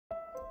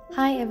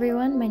Hi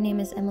everyone, my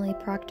name is Emily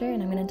Proctor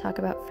and I'm going to talk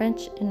about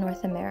French in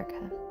North America.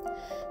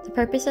 The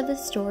purpose of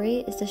this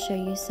story is to show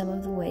you some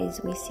of the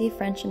ways we see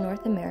French in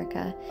North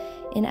America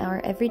in our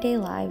everyday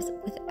lives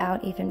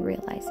without even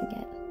realizing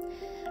it.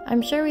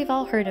 I'm sure we've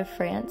all heard of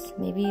France,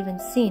 maybe even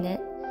seen it,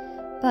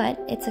 but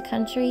it's a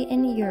country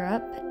in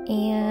Europe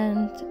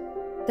and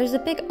there's a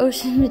big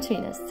ocean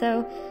between us.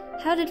 So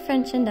how did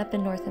French end up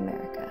in North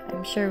America?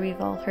 I'm sure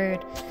we've all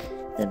heard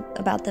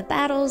about the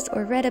battles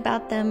or read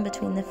about them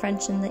between the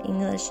French and the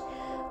English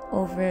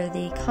over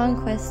the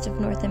conquest of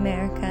North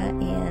America,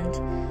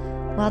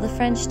 and while the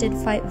French did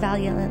fight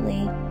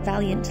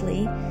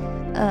valiantly,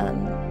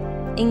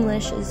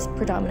 English is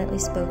predominantly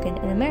spoken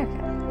in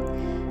America.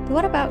 But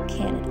what about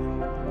Canada?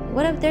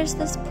 There's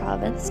this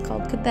province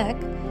called Quebec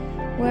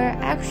where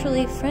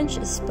actually French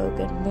is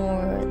spoken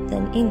more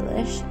than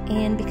English,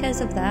 and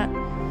because of that,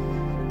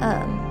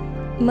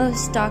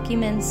 most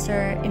documents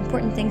or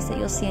important things that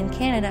you'll see in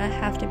Canada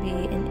have to be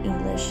in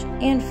English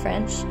and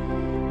French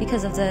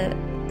because of the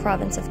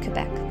province of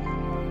Quebec.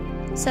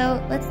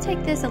 So let's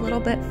take this a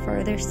little bit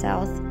further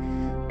south.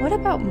 What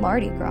about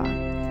Mardi Gras?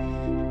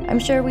 I'm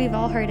sure we've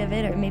all heard of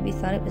it or maybe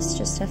thought it was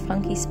just a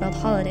funky spelled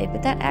holiday,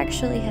 but that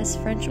actually has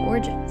French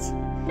origins.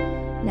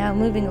 Now,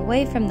 moving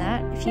away from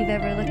that, if you've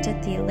ever looked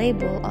at the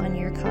label on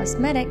your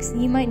cosmetics,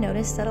 you might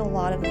notice that a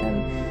lot of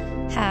them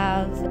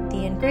have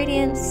the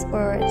ingredients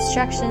or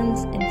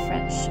instructions in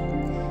French.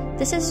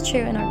 This is true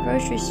in our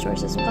grocery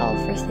stores as well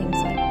for things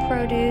like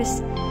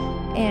produce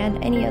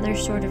and any other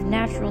sort of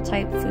natural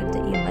type food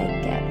that you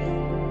might get.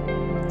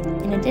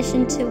 In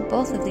addition to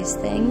both of these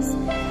things,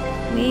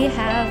 we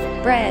have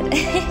bread.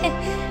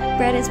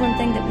 Bread is one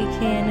thing that we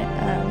can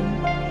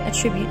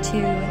attribute to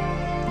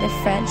the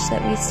French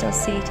that we still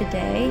see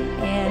today.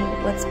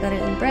 And what's better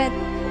than bread?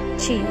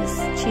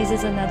 Cheese. Cheese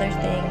is another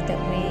thing that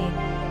we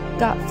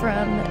got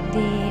from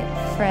the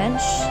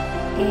French.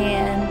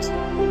 And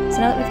so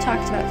now that we've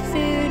talked about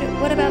food,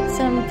 what about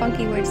some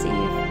funky words that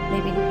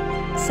you've maybe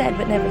said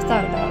but never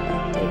thought about,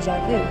 like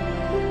déjà vu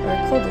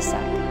or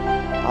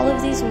cul-de-sac? All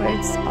of these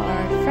words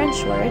are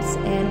French words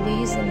and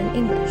we use them in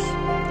English.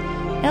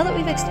 Now that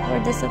we've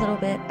explored this a little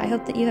bit, I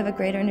hope that you have a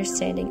greater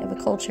understanding of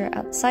a culture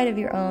outside of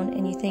your own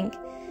and you think,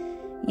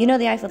 you know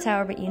the Eiffel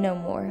Tower, but you know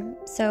more.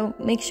 So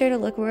make sure to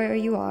look where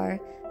you are,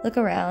 look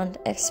around,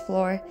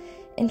 explore,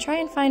 and try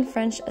and find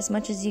French as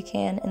much as you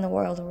can in the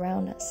world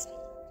around us.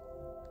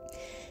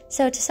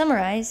 So to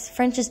summarize,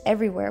 French is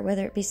everywhere,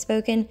 whether it be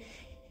spoken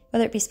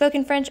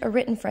French or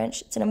written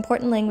French. It's an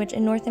important language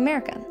in North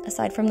America.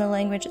 Aside from the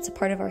language, it's a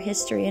part of our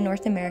history in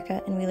North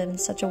America, and we live in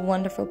such a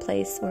wonderful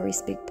place where we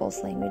speak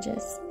both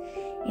languages.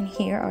 And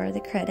here are the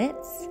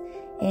credits,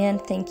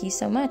 and thank you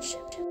so much.